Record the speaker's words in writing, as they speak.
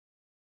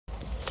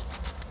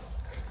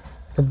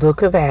The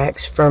book of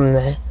Acts from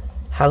the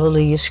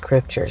Hallelujah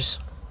Scriptures.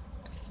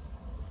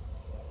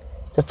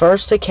 The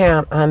first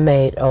account I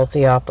made, O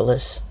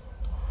Theophilus,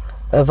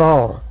 of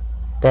all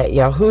that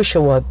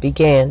Yahushua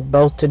began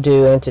both to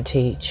do and to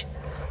teach,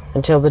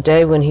 until the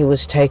day when he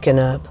was taken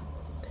up,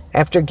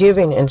 after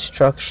giving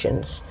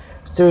instructions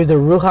through the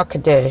Ruach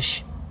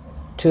HaKodesh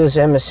to his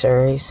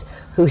emissaries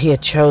who he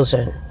had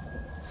chosen,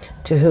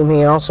 to whom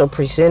he also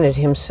presented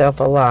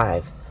himself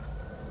alive,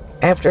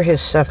 after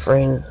his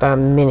suffering by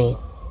many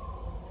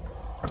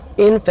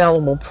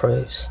infallible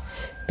proofs,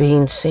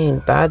 being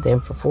seen by them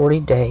for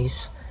 40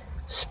 days,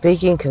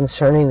 speaking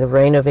concerning the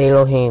reign of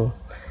Elohim.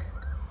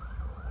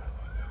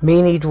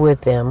 Meeting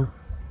with them,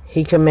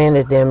 he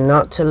commanded them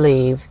not to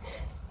leave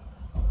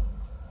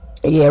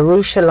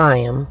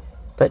Jerusalem,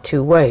 but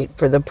to wait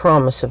for the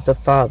promise of the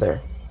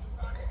Father,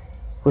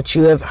 which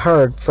you have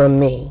heard from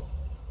me.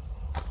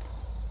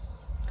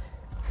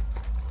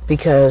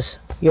 Because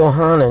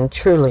Yohanan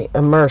truly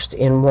immersed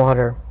in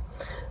water,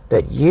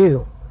 but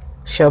you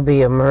shall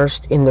be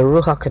immersed in the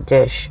Ruach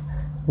HaKodesh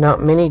not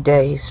many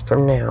days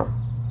from now.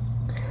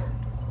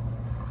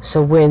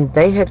 So when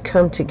they had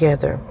come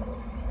together,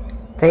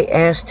 they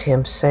asked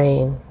him,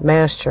 saying,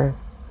 Master,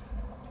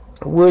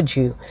 would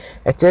you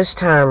at this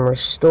time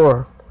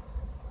restore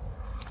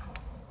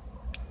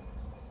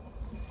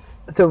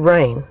the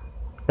reign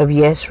of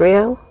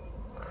Yisrael?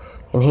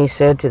 And he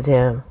said to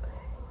them,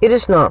 It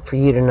is not for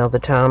you to know the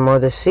time or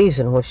the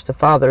season which the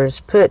Father has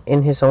put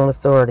in his own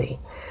authority,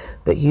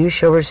 but you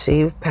shall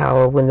receive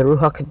power when the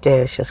Ruach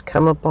HaKodesh has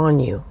come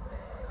upon you,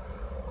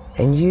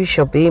 and you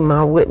shall be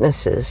my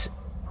witnesses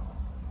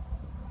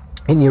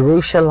in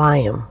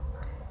Jerusalem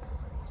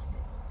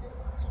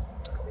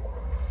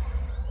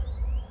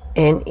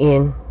and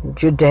in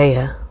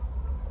Judea,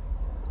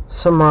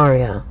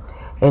 Samaria,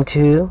 and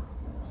to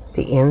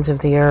the ends of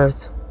the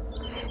earth.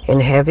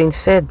 And having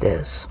said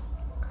this,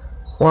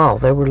 while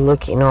they were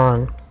looking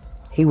on,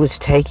 he was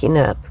taken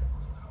up,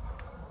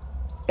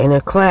 and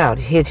a cloud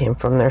hid him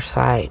from their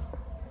sight.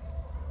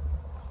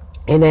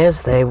 And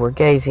as they were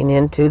gazing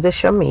into the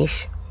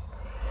Shamish,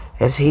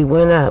 as he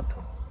went up,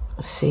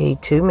 see,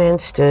 2 men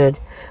stood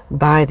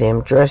by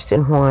them dressed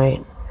in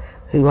white,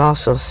 who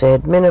also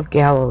said, Men of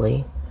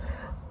Galilee,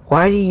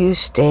 why do you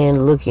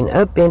stand looking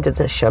up into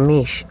the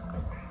Shamish?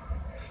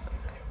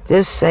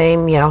 This same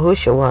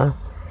Yahushua,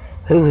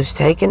 who was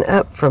taken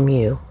up from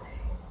you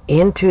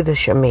into the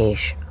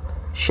Shamish,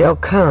 shall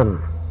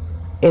come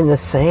in the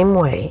same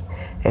way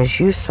as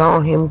you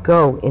saw him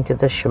go into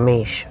the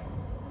Shamish.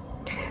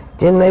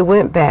 Then they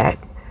went back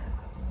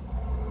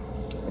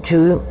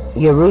to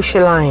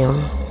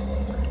Jerusalem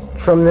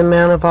from the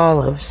Mount of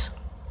Olives,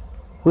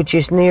 which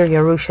is near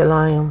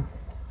Jerusalem,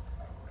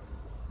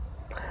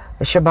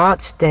 a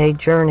Shabbat's day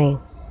journey.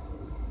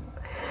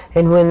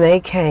 And when they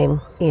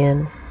came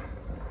in,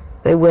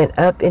 they went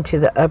up into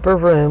the upper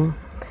room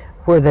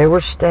where they were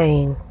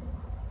staying.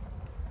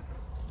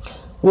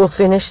 We'll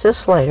finish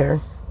this later.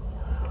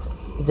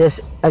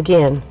 This,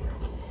 again,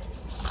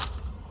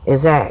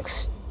 is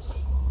Acts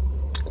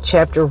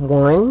chapter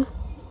 1,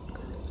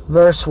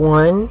 verse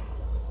 1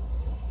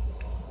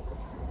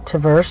 to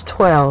verse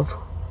 12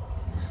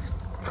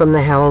 from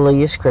the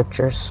Hallelujah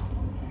Scriptures.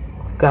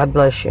 God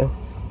bless you.